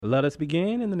Let us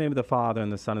begin in the name of the Father,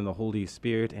 and the Son, and the Holy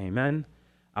Spirit. Amen.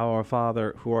 Our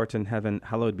Father, who art in heaven,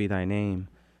 hallowed be thy name.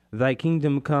 Thy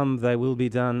kingdom come, thy will be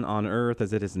done on earth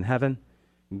as it is in heaven.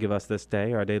 Give us this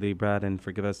day our daily bread, and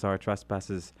forgive us our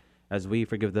trespasses, as we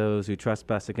forgive those who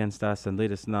trespass against us. And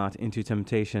lead us not into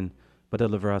temptation, but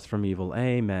deliver us from evil.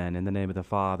 Amen. In the name of the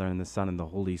Father, and the Son, and the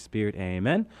Holy Spirit.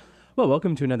 Amen. Well,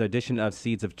 welcome to another edition of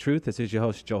Seeds of Truth. This is your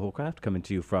host, Joe Hollcraft, coming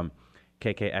to you from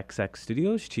KKXX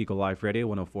Studios, Chico Life Radio,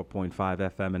 104.5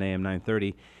 FM and AM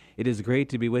 930. It is great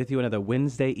to be with you another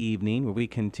Wednesday evening where we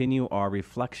continue our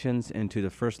reflections into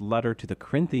the first letter to the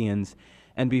Corinthians.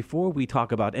 And before we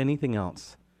talk about anything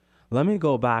else, let me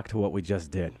go back to what we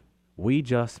just did. We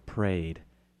just prayed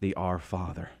the Our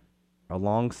Father.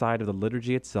 Alongside of the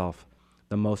liturgy itself,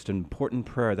 the most important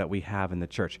prayer that we have in the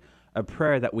church. A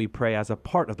prayer that we pray as a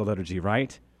part of the liturgy,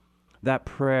 right? That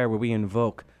prayer where we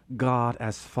invoke God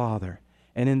as Father.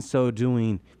 And in so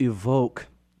doing, evoke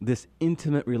this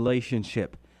intimate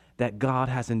relationship that God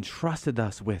has entrusted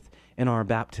us with in our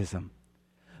baptism.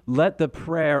 Let the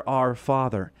prayer, Our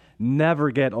Father,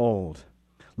 never get old.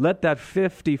 Let that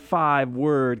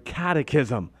 55-word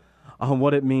catechism on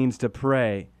what it means to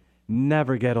pray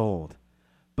never get old,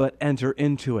 but enter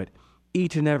into it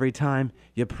each and every time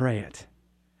you pray it.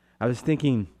 I was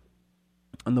thinking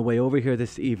on the way over here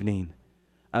this evening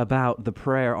about the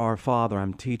prayer, Our Father.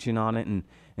 I'm teaching on it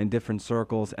in different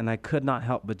circles, and I could not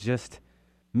help but just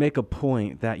make a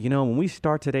point that, when we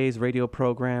start today's radio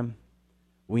program,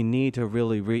 we need to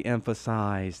really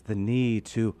re-emphasize the need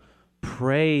to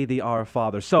pray the Our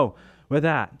Father. So, with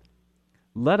that,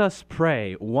 let us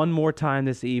pray one more time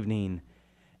this evening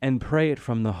and pray it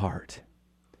from the heart.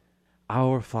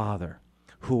 Our Father,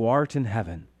 who art in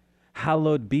heaven,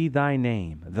 hallowed be thy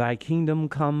name. Thy kingdom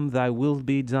come, thy will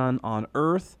be done on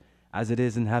earth as it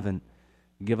is in heaven.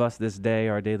 Give us this day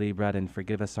our daily bread, and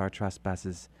forgive us our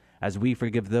trespasses, as we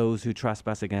forgive those who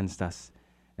trespass against us.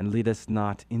 And lead us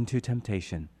not into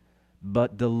temptation,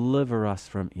 but deliver us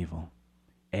from evil.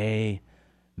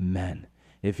 Amen.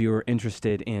 If you are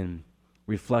interested in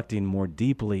reflecting more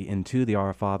deeply into the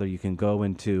Our Father, you can go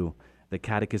into the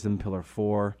Catechism, Pillar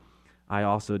 4. I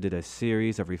also did a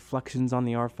series of reflections on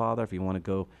the Our Father. If you want to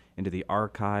go into the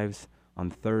archives on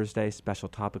Thursday, Special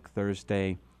Topic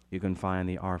Thursday, you can find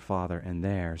the Our Father in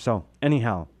there. So,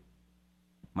 anyhow,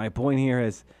 my point here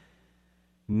is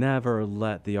never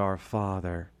let the Our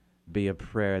Father be a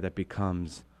prayer that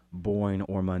becomes boring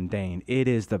or mundane. It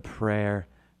is the prayer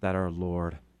that our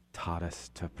Lord taught us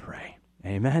to pray.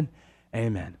 Amen?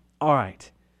 Amen. All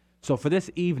right. So for this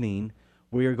evening,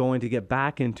 we are going to get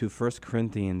back into 1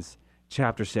 Corinthians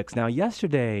chapter 6. Now,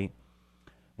 yesterday,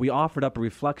 we offered up a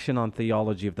reflection on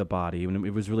theology of the body, and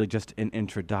it was really just an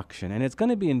introduction. And it's going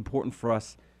to be important for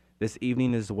us this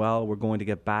evening as well. We're going to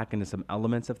get back into some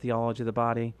elements of theology of the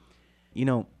body.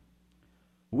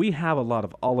 We have a lot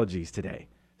of ologies today.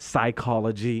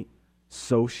 Psychology,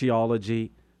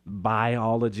 sociology,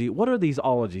 biology. What are these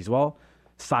ologies? Well,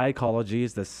 psychology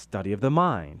is the study of the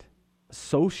mind.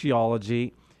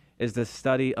 Sociology is the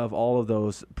study of all of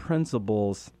those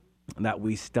principles that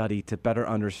we study to better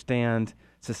understand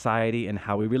society and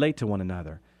how we relate to one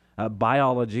another.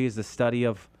 Biology is the study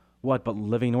of what but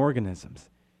living organisms.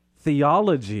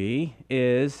 Theology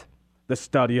is the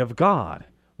study of God.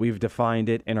 We've defined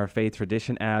it in our faith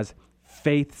tradition as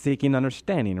faith-seeking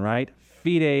understanding, right?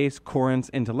 Fides corens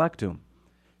intellectum.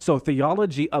 So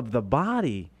theology of the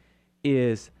body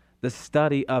is the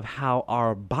study of how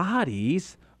our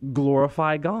bodies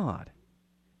glorify God.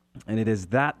 And it is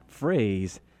that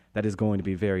phrase that is going to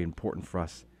be very important for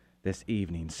us this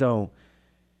evening. So,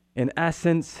 in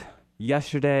essence,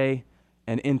 yesterday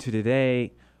and into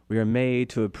today, we are made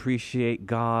to appreciate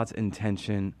God's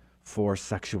intention for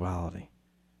sexuality.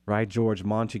 Right? George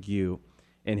Montague,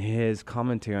 in his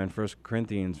commentary on 1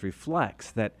 Corinthians,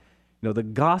 reflects that the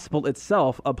gospel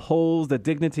itself upholds the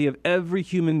dignity of every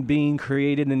human being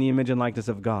created in the image and likeness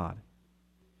of God.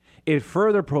 It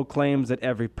further proclaims that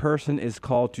every person is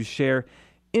called to share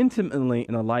intimately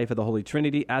in the life of the Holy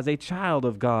Trinity as a child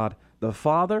of God the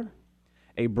Father,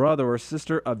 a brother or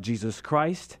sister of Jesus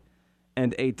Christ,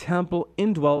 and a temple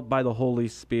indwelt by the Holy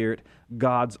Spirit,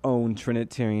 God's own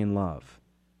Trinitarian love.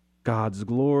 God's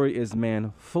glory is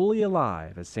man fully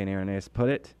alive, as St. Irenaeus put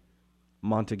it.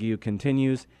 Montague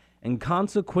continues, and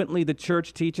consequently the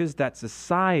Church teaches that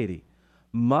society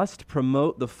must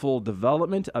promote the full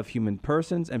development of human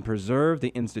persons and preserve the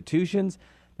institutions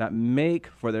that make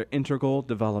for their integral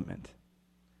development.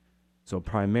 So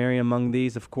primary among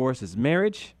these, of course, is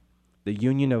marriage, the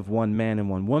union of one man and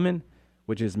one woman,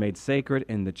 which is made sacred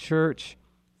in the church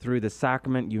through the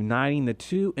sacrament, uniting the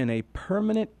two in a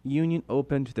permanent union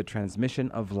open to the transmission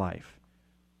of life.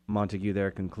 Montague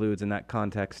there concludes, in that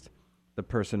context, the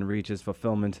person reaches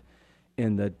fulfillment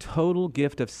in the total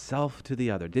gift of self to the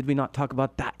other. Did we not talk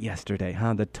about that yesterday,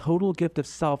 huh? The total gift of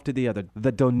self to the other,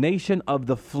 the donation of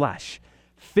the flesh.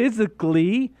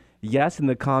 Physically, yes, in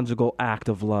the conjugal act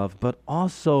of love, but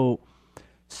also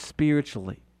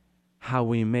spiritually, how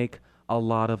we make a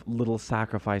lot of little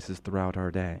sacrifices throughout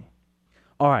our day.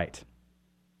 All right.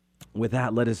 With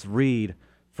that, let us read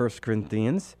 1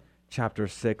 Corinthians chapter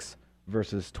 6,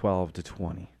 verses 12 to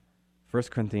 20. 1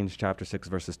 Corinthians chapter 6,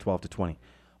 verses 12 to 20.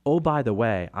 Oh, by the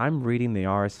way, I'm reading the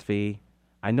RSV.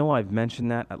 I know I've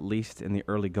mentioned that at least in the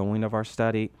early going of our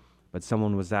study, but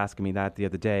someone was asking me that the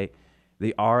other day.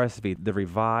 The RSV, the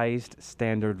Revised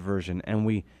Standard Version, and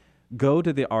we go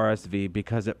to the RSV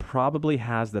because it probably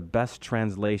has the best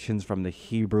translations from the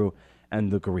Hebrew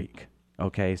and the Greek.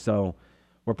 Okay, so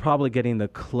we're probably getting the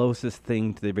closest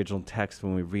thing to the original text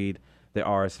when we read the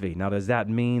RSV. Now, does that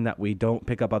mean that we don't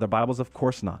pick up other Bibles? Of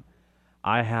course not.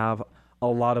 I have a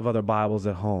lot of other Bibles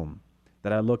at home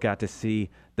that I look at to see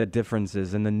the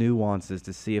differences and the nuances,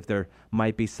 to see if there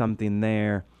might be something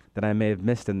there that I may have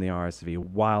missed in the RSV.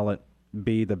 While it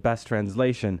be the best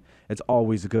translation, it's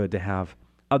always good to have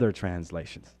other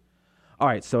translations. All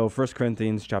right, so 1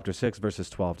 Corinthians chapter 6, verses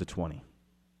 12 to 20.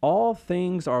 All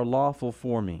things are lawful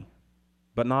for me,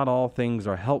 but not all things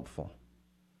are helpful.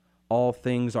 All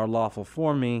things are lawful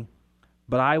for me,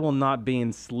 but I will not be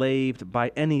enslaved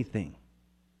by anything.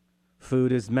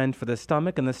 Food is meant for the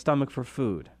stomach, and the stomach for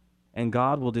food, and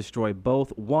God will destroy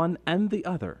both one and the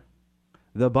other.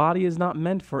 The body is not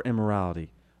meant for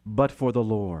immorality, but for the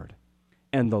Lord,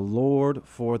 and the Lord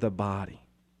for the body.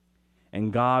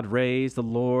 And God raised the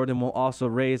Lord and will also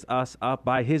raise us up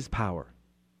by his power.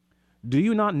 Do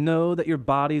you not know that your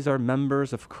bodies are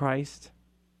members of Christ?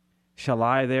 Shall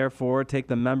I therefore take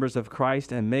the members of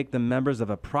Christ and make them members of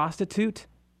a prostitute?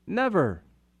 Never.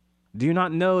 Do you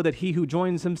not know that he who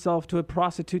joins himself to a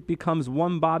prostitute becomes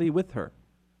one body with her?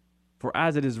 For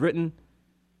as it is written,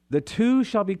 the two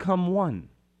shall become one,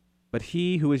 but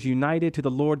he who is united to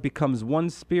the Lord becomes one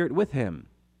spirit with him.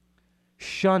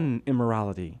 Shun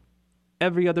immorality.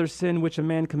 Every other sin which a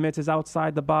man commits is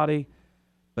outside the body,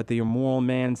 but the immoral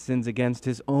man sins against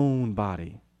his own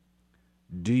body.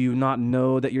 Do you not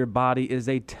know that your body is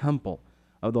a temple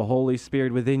of the Holy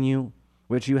Spirit within you,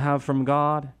 which you have from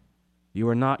God? You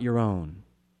are not your own.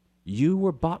 You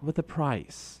were bought with a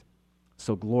price.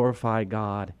 So glorify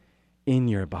God in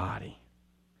your body.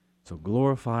 So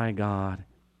glorify God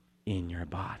in your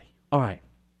body. All right.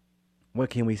 What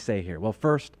can we say here? Well,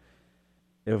 first,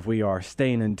 if we are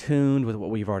staying in tune with what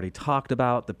we've already talked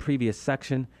about, the previous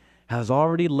section has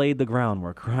already laid the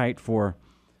groundwork, right, for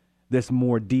this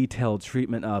more detailed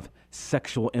treatment of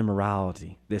sexual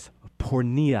immorality, this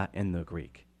porneia in the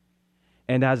Greek.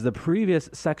 And as the previous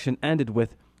section ended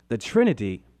with the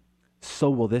Trinity, so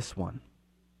will this one.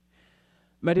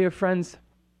 My dear friends,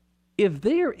 if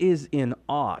there is in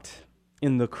aught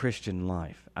in the Christian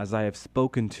life, as I have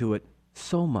spoken to it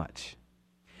so much,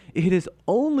 it is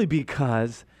only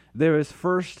because there is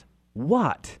first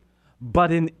what,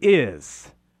 but an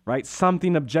is, right?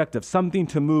 Something objective, something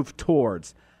to move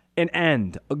towards, an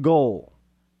end, a goal,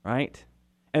 right?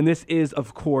 And this is,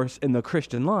 of course, in the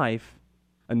Christian life,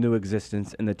 a new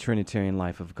existence in the Trinitarian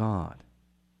life of God.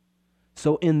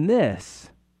 So in this,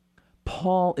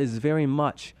 Paul is very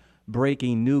much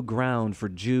breaking new ground for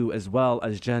Jew as well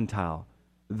as Gentile.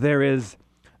 There is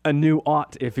a new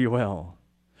ought, if you will.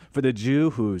 For the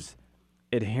Jew whose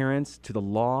adherence to the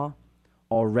law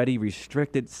already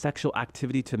restricted sexual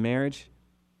activity to marriage,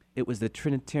 it was the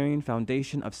Trinitarian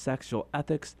foundation of sexual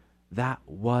ethics that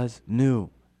was new.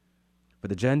 For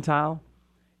the Gentile,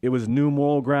 it was new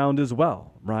moral ground as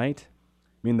well, right?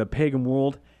 I mean, the pagan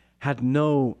world had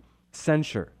no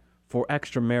censure for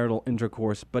extramarital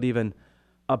intercourse, but even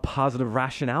a positive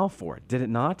rationale for it, did it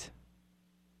not?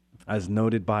 As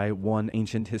noted by one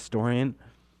ancient historian,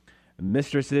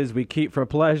 mistresses we keep for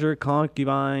pleasure,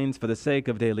 concubines for the sake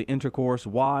of daily intercourse,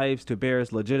 wives to bear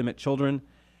us legitimate children,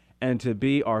 and to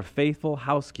be our faithful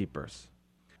housekeepers.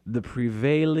 The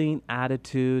prevailing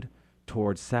attitude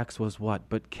towards sex was what?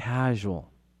 But casual.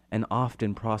 And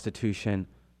often prostitution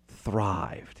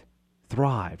thrived.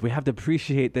 We have to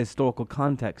appreciate the historical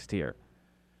context here.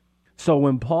 So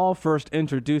when Paul first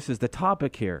introduces the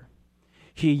topic here,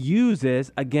 he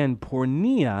uses, again,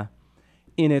 porneia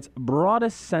in its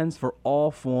broadest sense for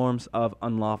all forms of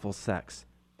unlawful sex.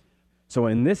 So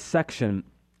in this section,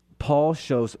 Paul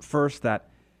shows first that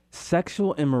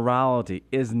sexual immorality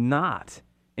is not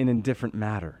an indifferent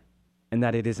matter. and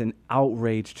that it is an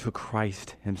outrage to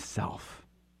Christ himself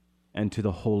and to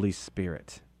the Holy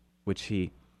Spirit, which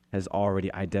he has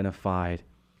already identified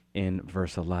in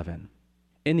verse 11.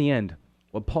 In the end,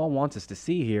 what Paul wants us to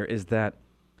see here is that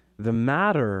the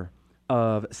matter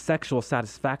of sexual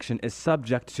satisfaction is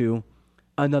subject to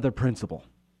another principle.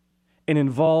 It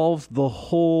involves the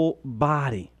whole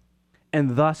body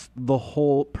and thus the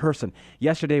whole person.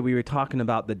 Yesterday we were talking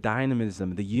about the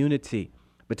dynamism, the unity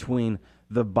between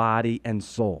the body and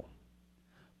soul.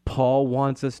 Paul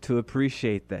wants us to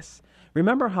appreciate this.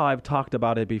 Remember how I've talked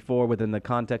about it before within the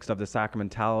context of the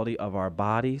sacramentality of our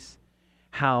bodies?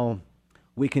 How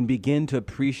we can begin to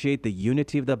appreciate the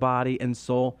unity of the body and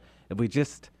soul if we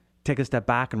just take a step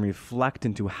back and reflect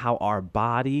into how our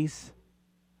bodies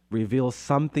reveal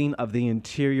something of the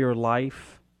interior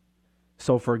life.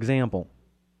 So, for example,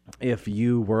 if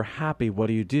you were happy, what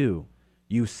do?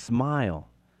 You smile.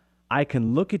 I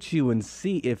can look at you and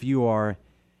see if you are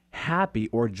happy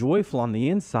or joyful on the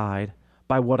inside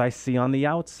by what I see on the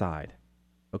outside.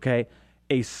 Okay?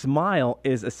 A smile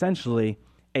is essentially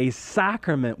a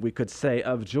sacrament, we could say,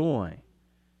 of joy.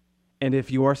 And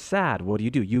if you are sad, what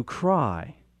do? You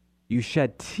cry. You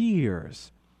shed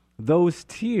tears. Those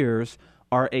tears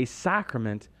are a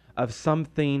sacrament of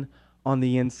something on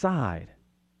the inside.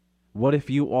 What if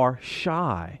you are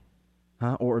shy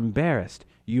or embarrassed?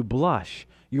 You blush.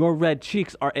 Your red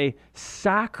cheeks are a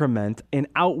sacrament, an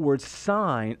outward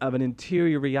sign of an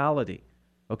interior reality.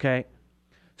 Okay?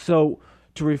 So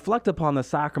to reflect upon the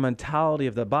sacramentality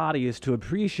of the body is to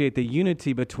appreciate the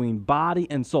unity between body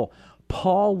and soul.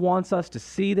 Paul wants us to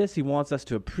see this. He wants us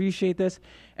to appreciate this.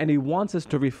 And he wants us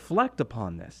to reflect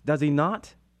upon this. Does he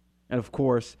not? And of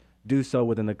course, do so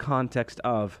within the context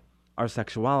of our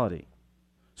sexuality.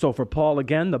 So for Paul,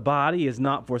 again, the body is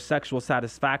not for sexual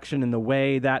satisfaction in the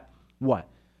way that, what?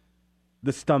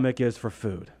 The stomach is for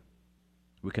food.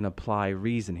 We can apply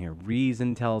reason here.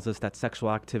 Reason tells us that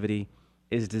sexual activity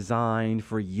is designed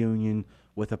for union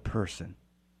with a person,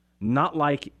 not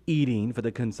like eating for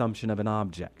the consumption of an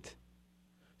object.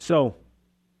 So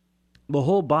the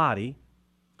whole body,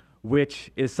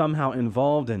 which is somehow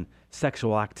involved in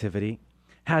sexual activity,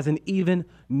 has an even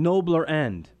nobler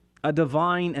end, a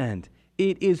divine end.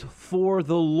 It is for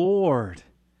the Lord.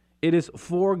 It is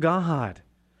for God.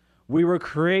 We were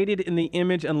created in the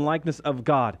image and likeness of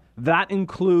God. That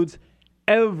includes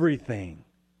everything.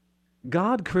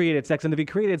 God created sex, and if he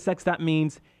created sex, that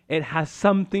means it has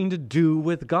something to do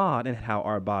with God and how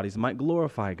our bodies might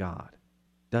glorify God.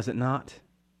 Does it not?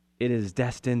 It is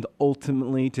destined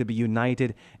ultimately to be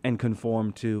united and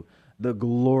conformed to the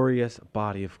glorious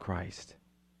body of Christ,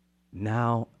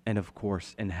 now and of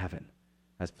course in heaven,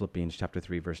 as Philippians chapter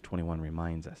 3, verse 21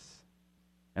 reminds us.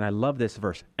 And I love this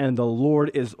verse. And the Lord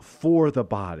is for the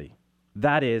body.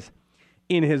 That is,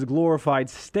 in his glorified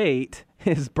state,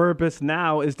 his purpose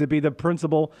now is to be the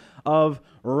principle of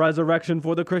resurrection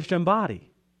for the Christian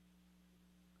body.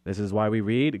 This is why we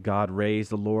read, God raised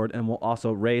the Lord and will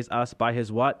also raise us by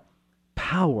his what?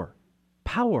 Power.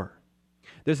 Power.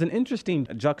 There's an interesting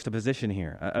juxtaposition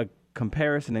here, a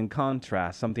comparison and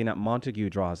contrast, something that Montague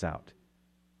draws out.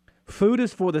 Food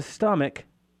is for the stomach,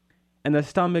 and the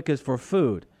stomach is for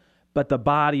food, but the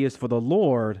body is for the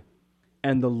Lord,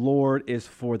 and the Lord is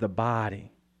for the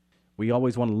body. We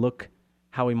always want to look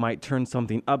how we might turn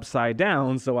something upside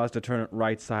down so as to turn it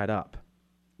right side up.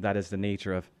 That is the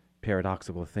nature of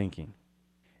paradoxical thinking.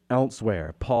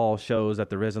 Elsewhere, Paul shows that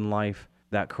the risen life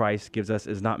that Christ gives us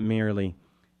is not merely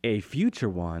a future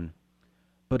one,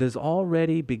 but is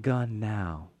already begun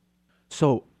now.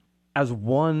 So, as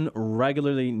one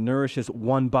regularly nourishes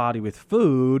one body with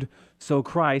food, so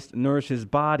Christ nourishes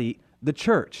body, the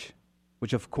church,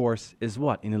 which of course is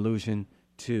what? In allusion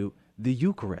to the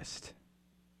Eucharist.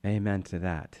 Amen to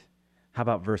that. How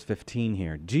about verse 15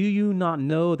 here? Do you not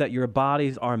know that your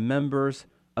bodies are members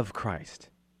of Christ?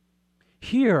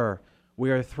 Here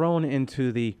we are thrown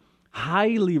into the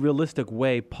highly realistic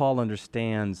way Paul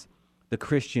understands the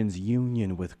Christian's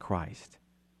union with Christ.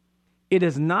 It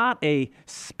is not a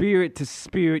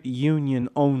spirit-to-spirit union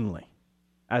only,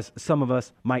 as some of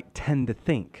us might tend to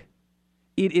think.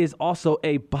 It is also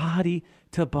a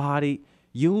body-to-body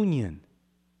union.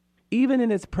 Even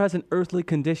in its present earthly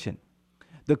condition,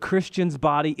 the Christian's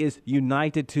body is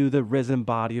united to the risen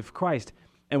body of Christ.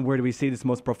 And where do we see this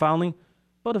most profoundly?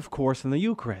 But of course in the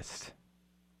Eucharist.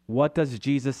 What does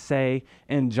Jesus say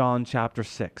in John chapter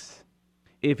 6?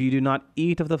 If you do not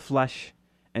eat of the flesh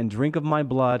and drink of my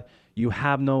blood, you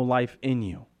have no life in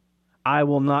you. I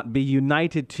will not be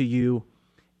united to you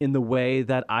in the way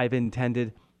that I've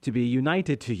intended to be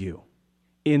united to you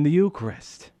in the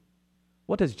Eucharist.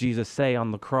 What does Jesus say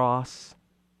on the cross?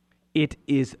 it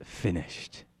is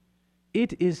finished.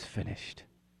 It is finished.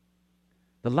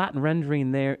 The Latin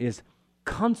rendering there is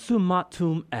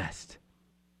consummatum est.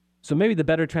 So maybe the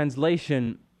better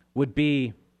translation would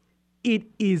be, it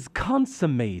is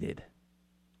consummated.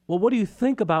 Well, what do you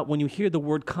think about when you hear the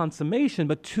word consummation,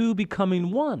 but two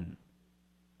becoming one?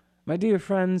 My dear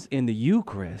friends, in the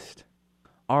Eucharist,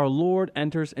 our Lord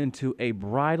enters into a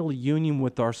bridal union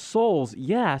with our souls,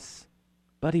 yes,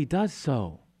 but he does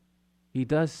so. He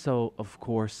does so, of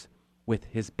course, with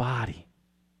his body.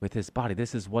 With his body.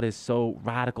 This is what is so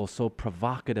radical, so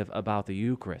provocative about the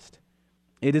Eucharist.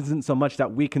 It isn't so much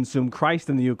that we consume Christ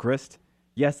in the Eucharist.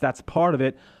 Yes, that's part of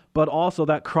it, but also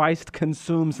that Christ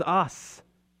consumes us.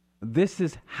 This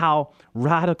is how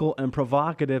radical and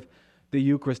provocative the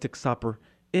Eucharistic Supper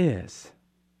is.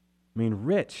 I mean,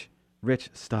 rich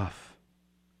stuff.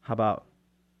 How about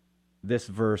this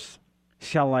verse?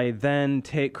 Shall I then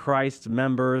take Christ's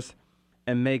members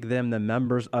and make them the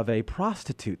members of a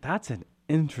prostitute? That's an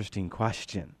interesting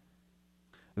question.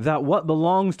 That what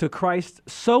belongs to Christ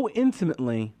so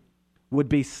intimately would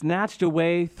be snatched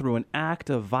away through an act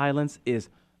of violence is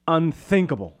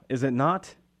unthinkable, is it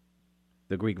not?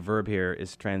 The Greek verb here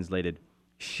is translated,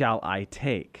 shall I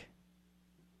take.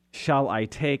 Shall I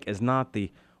take is not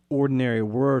the ordinary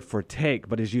word for take,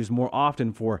 but is used more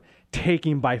often for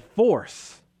taking by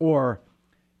force or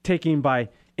taking by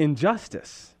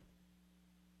injustice.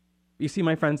 You see,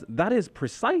 my friends, that is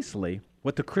precisely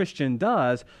what the Christian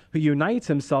does who unites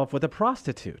himself with a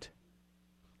prostitute.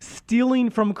 Stealing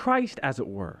from Christ, as it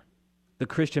were. The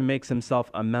Christian makes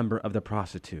himself a member of the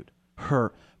prostitute,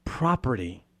 her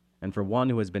property. And for one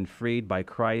who has been freed by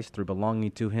Christ through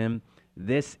belonging to him,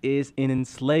 this is an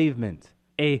enslavement,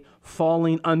 a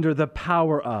falling under the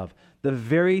power of, the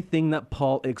very thing that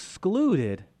Paul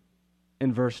excluded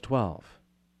in verse 12.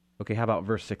 Okay, how about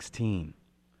verse 16?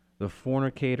 The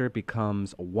fornicator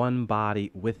becomes one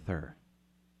body with her.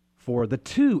 For the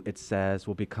two, it says,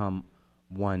 will become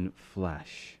one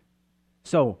flesh.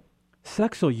 So,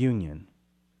 sexual union,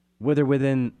 whether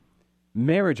within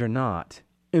marriage or not,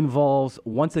 involves,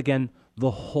 once again,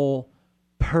 the whole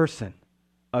person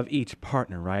of each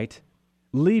partner, right?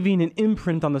 Leaving an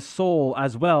imprint on the soul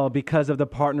as well because of the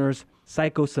partner's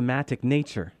psychosomatic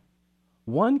nature.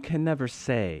 One can never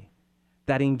say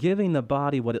that in giving the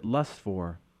body what it lusts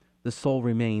for, the soul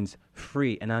remains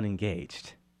free and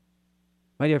unengaged.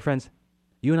 My dear friends,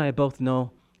 you and I both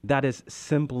know that is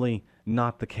simply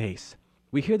not the case.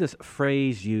 We hear this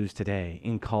phrase used today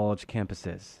in college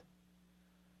campuses.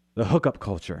 The hookup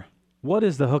culture. What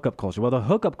is the hookup culture? Well, the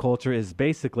hookup culture is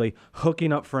basically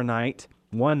hooking up for a night,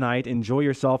 one night, enjoy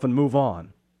yourself and move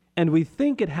on. And we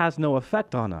think it has no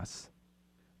effect on us.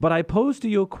 But I pose to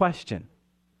you a question.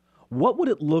 What would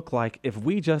it look like if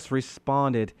we just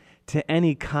responded to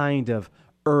any kind of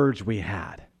urge we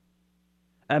had?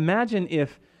 Imagine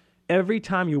if every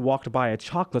time you walked by a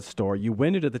chocolate store, you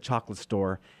went into the chocolate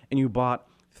store and you bought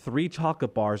 3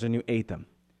 chocolate bars and you ate them.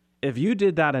 If you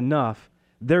did that enough,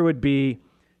 there would be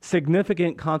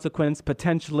significant consequence,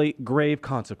 potentially grave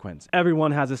consequence.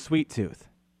 Everyone has a sweet tooth.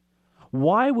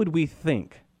 Why would we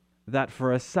think that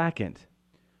for a second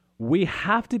we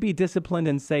have to be disciplined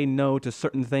and say no to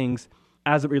certain things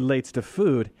as it relates to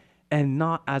food and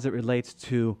not as it relates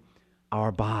to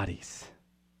our bodies?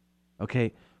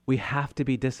 Okay, we have to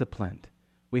be disciplined.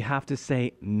 We have to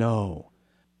say no.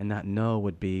 And that no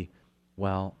would be,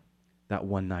 well, that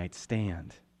one night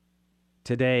stand.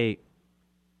 Today,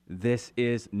 this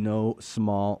is no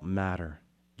small matter.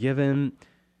 Given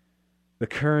the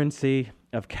currency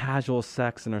of casual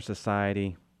sex in our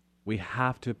society, we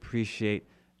have to appreciate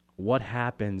what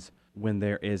happens when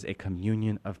there is a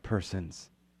communion of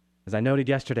persons. As I noted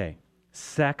yesterday,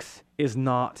 sex is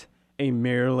not a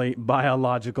merely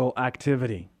biological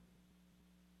activity.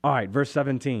 All right, verse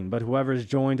 17, but whoever is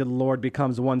joined to the Lord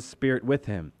becomes one spirit with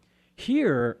him.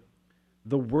 Here,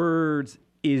 the words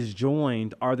is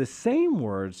joined are the same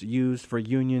words used for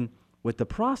union with the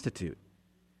prostitute,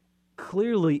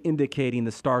 clearly indicating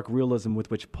the stark realism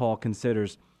with which Paul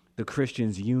considers the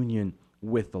Christian's union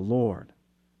with the Lord.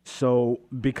 So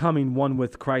becoming one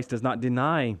with Christ does not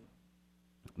deny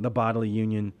the bodily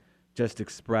union just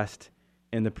expressed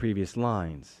in the previous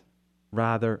lines.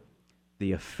 Rather,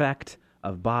 the effect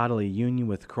of bodily union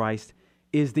with Christ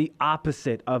is the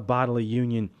opposite of bodily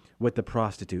union with the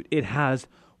prostitute. It has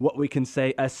what we can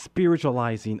say a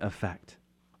spiritualizing effect.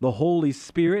 The Holy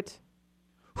Spirit,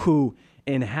 who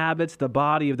inhabits the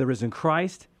body of the risen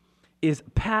Christ, is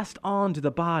passed on to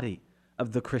the body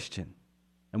of the Christian.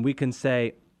 And we can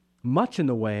say, much in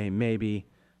the way, maybe,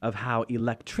 of how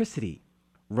electricity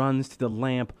runs to the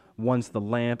lamp once the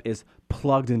lamp is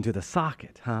plugged into the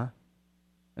socket, huh?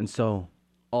 And so,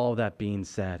 all that being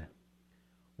said,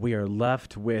 we are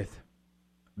left with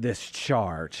this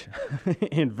charge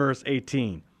in verse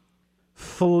 18.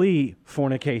 Flee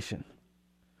fornication.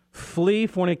 Flee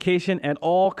fornication at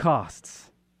all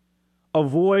costs.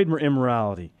 Avoid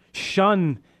immorality.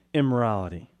 Shun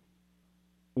immorality.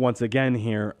 Once again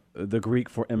here, the Greek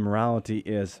for immorality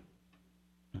is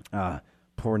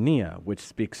porneia, which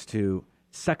speaks to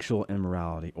sexual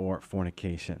immorality or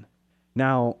fornication.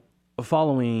 Now,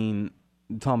 following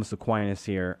Thomas Aquinas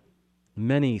here,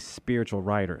 many spiritual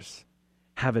writers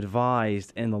have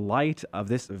advised in the light of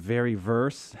this very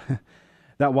verse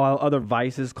that while other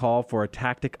vices call for a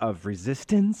tactic of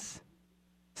resistance,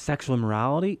 sexual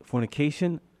immorality,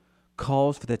 fornication,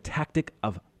 calls for the tactic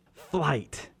of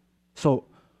flight. So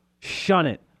shun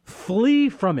it. Flee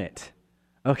from it.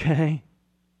 Okay?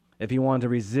 If you want to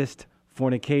resist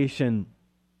fornication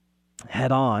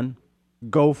head on,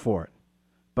 go for it.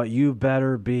 But you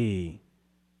better be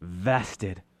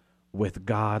vested with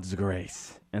God's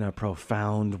grace in a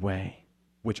profound way,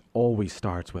 which always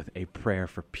starts with a prayer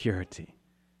for purity,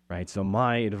 right? So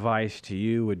my advice to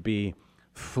you would be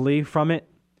flee from it,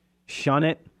 shun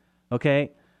it,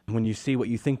 okay? When you see what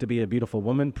you think to be a beautiful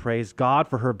woman, praise God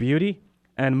for her beauty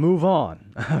and move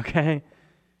on, okay?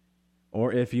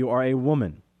 Or if you are a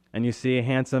woman and you see a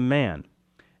handsome man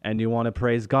and you want to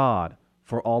praise God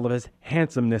for all of his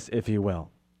handsomeness, if you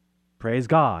will, praise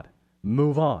God,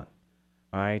 move on,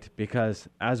 all right? Because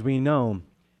as we know,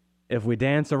 if we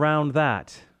dance around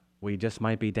that, we just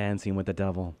might be dancing with the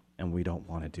devil, and we don't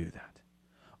want to do that.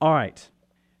 All right.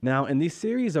 Now, in these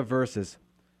series of verses,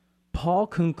 Paul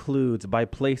concludes by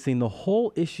placing the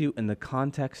whole issue in the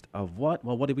context of what?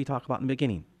 Well, what did we talk about in the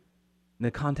beginning? In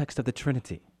the context of the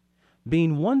Trinity.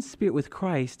 Being one spirit with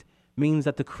Christ means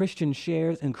that the Christian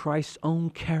shares in Christ's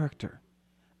own character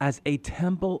as a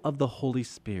temple of the Holy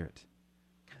Spirit.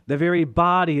 The very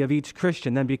body of each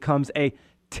Christian then becomes a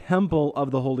temple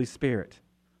of the Holy Spirit.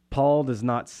 Paul does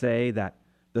not say that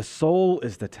the soul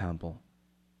is the temple.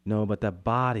 No, but the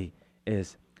body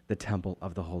is the temple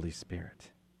of the Holy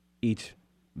Spirit. Each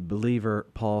believer,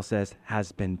 Paul says,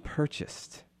 has been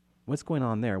purchased. What's going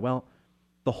on there? Well,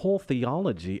 the whole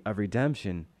theology of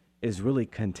redemption is really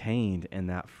contained in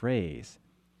that phrase.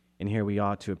 And here we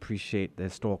ought to appreciate the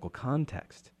historical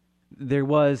context. There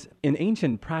was an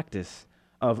ancient practice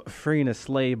of freeing a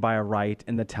slave by a right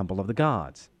in the temple of the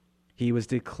gods. He was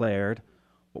declared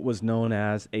what was known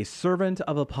as a servant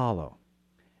of Apollo,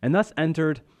 and thus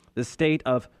entered the state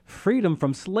of freedom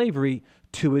from slavery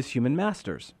to his human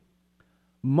masters.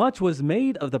 Much was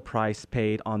made of the price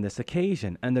paid on this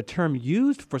occasion, and the term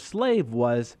used for slave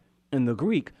was, in the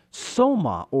Greek,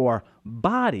 soma, or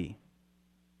body.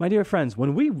 My dear friends,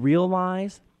 when we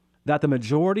realize that the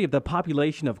majority of the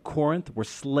population of Corinth were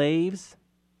slaves,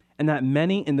 and that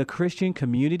many in the Christian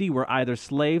community were either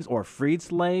slaves or freed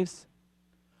slaves,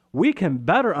 we can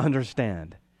better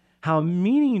understand how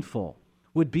meaningful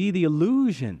would be the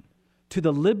allusion to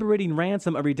the liberating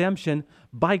ransom of redemption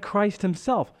by Christ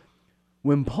himself.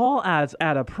 When Paul adds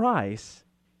at a price,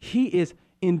 he is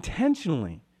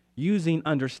intentionally using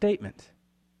understatement.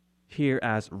 Here,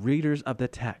 as readers of the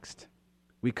text,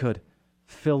 we could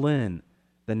fill in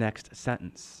the next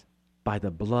sentence, by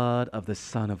the blood of the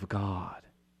Son of God.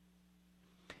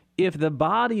 If the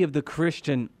body of the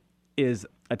Christian is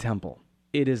a temple,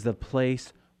 it is the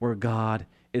place where God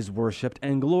is worshiped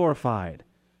and glorified.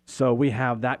 So we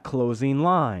have that closing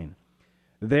line.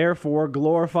 Therefore,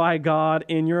 glorify God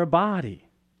in your body.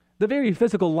 The very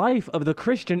physical life of the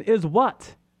Christian is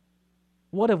what?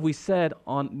 What have we said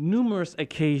on numerous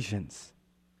occasions?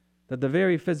 That the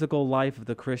very physical life of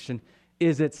the Christian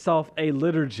is itself a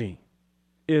liturgy,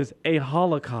 is a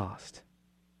holocaust.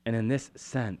 And in this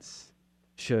sense,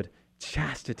 should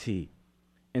chastity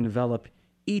envelop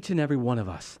each and every one of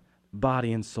us,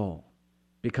 body and soul.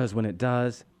 Because when it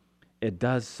does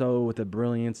so with a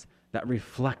brilliance that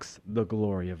reflects the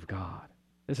glory of God.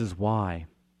 This is why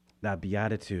that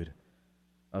beatitude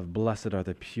of blessed are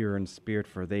the pure in spirit,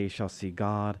 for they shall see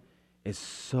God, is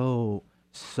so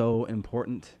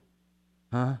important.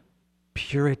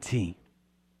 Purity.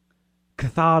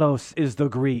 Katharos is the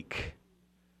Greek.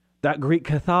 That Greek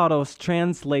katharos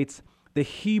translates the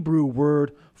Hebrew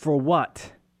word for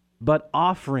what? But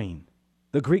offering.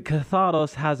 The Greek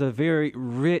katharos has a very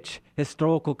rich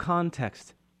historical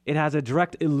context. It has a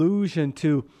direct allusion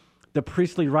to the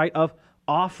priestly rite of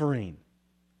offering.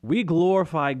 We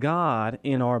glorify God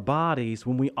in our bodies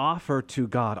when we offer to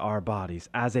God our bodies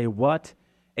as a what?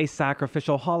 A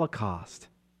sacrificial holocaust.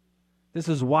 This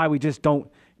is why we just don't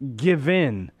give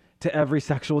in to every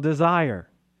sexual desire,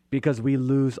 because we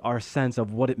lose our sense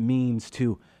of what it means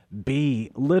to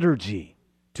be liturgy,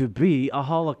 to be a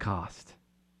Holocaust.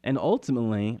 And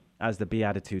ultimately, as the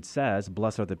Beatitude says,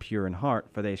 blessed are the pure in heart,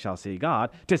 for they shall see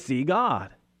God, to see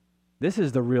God. This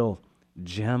is the real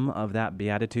gem of that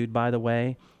Beatitude, by the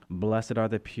way. Blessed are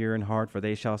the pure in heart, for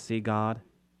they shall see God.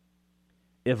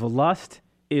 If lust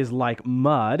is like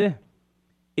mud,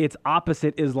 its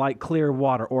opposite is like clear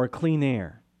water or clean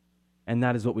air. And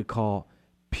that is what we call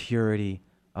purity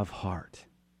of heart.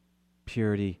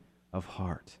 Purity of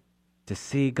heart. To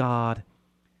see God,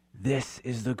 this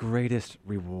is the greatest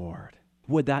reward.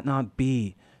 Would that not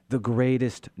be the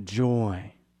greatest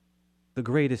joy? The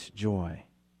greatest joy.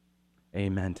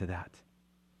 Amen to that.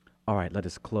 All right, let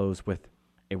us close with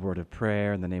a word of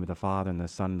prayer in the name of the Father, and the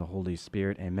Son, and the Holy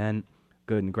Spirit. Amen.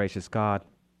 Good and gracious God,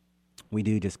 we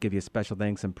do just give you special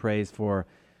thanks and praise for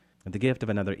the gift of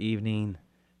another evening,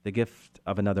 the gift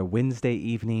of another Wednesday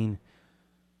evening,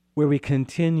 where we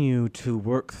continue to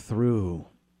work through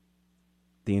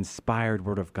the inspired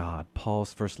Word of God,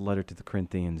 Paul's first letter to the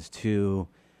Corinthians, to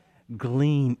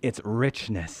glean its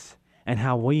richness and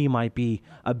how we might be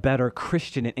a better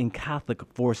Christian and Catholic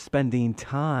for spending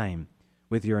time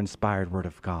with your inspired Word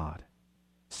of God.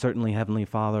 Certainly, Heavenly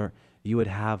Father, you would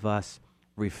have us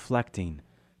reflecting,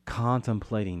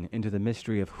 contemplating into the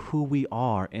mystery of who we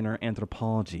are in our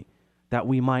anthropology, that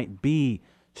we might be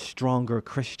stronger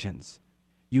Christians.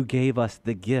 You gave us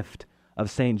the gift of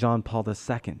St. John Paul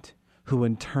II, who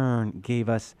in turn gave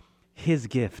us his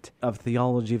gift of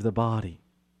theology of the body,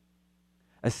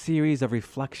 a series of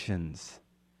reflections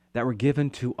that were given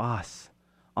to us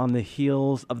on the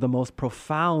heels of the most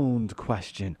profound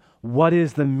question, what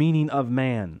is the meaning of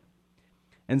man?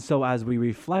 And so as we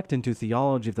reflect into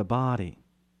theology of the body,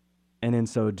 and in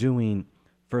so doing,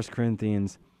 1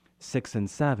 Corinthians 6 and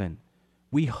 7,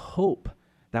 we hope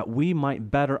that we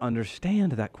might better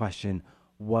understand that question,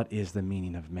 what is the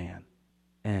meaning of man?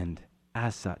 And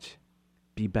as such,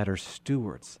 be better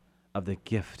stewards of the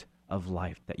gift of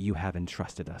life that you have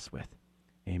entrusted us with.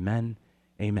 Amen.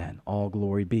 Amen. All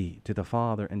glory be to the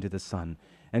Father, and to the Son,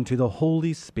 and to the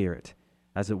Holy Spirit,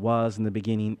 as it was in the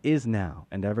beginning, is now,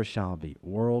 and ever shall be,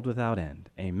 world without end.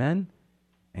 Amen.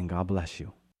 And God bless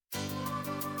you.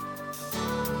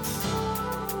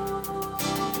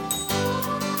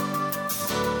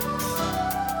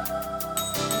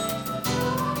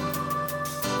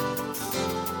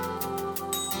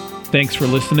 Thanks for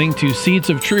listening to Seeds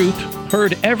of Truth,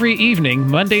 heard every evening,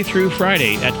 Monday through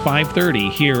Friday at 5:30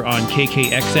 here on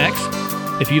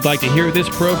KKXX. If you'd like to hear this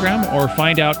program or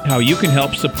find out how you can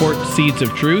help support Seeds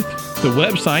of Truth, the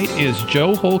website is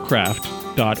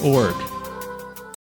joehollcraft.org.